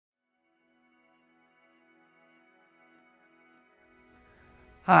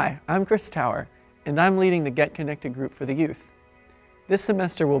Hi, I'm Chris Tower, and I'm leading the Get Connected group for the youth. This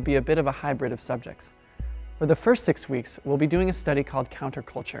semester will be a bit of a hybrid of subjects. For the first 6 weeks, we'll be doing a study called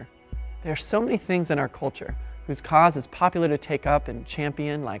counterculture. There are so many things in our culture whose cause is popular to take up and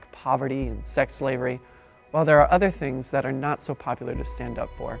champion, like poverty and sex slavery, while there are other things that are not so popular to stand up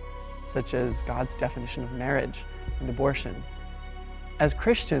for, such as God's definition of marriage and abortion. As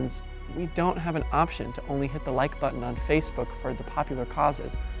Christians, we don't have an option to only hit the like button on Facebook for the popular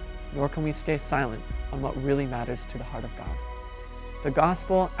causes, nor can we stay silent on what really matters to the heart of God. The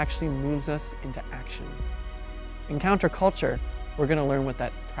gospel actually moves us into action. In counterculture, we're going to learn what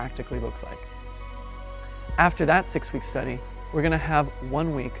that practically looks like. After that 6-week study, we're going to have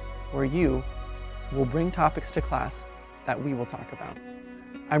 1 week where you will bring topics to class that we will talk about.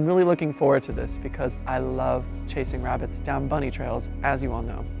 I'm really looking forward to this because I love chasing rabbits down bunny trails, as you all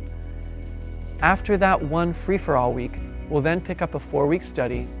know. After that one free-for-all week, we'll then pick up a 4-week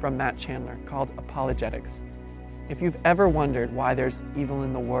study from Matt Chandler called Apologetics. If you've ever wondered why there's evil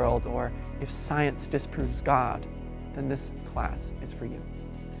in the world or if science disproves God, then this class is for you.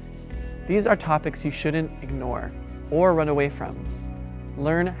 These are topics you shouldn't ignore or run away from.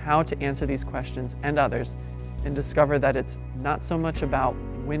 Learn how to answer these questions and others and discover that it's not so much about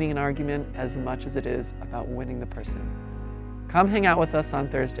winning an argument as much as it is about winning the person. Come hang out with us on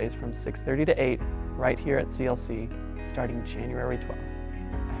Thursdays from 6:30 to 8 right here at CLC starting January 12th.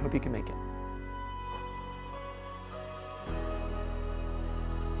 I hope you can make it.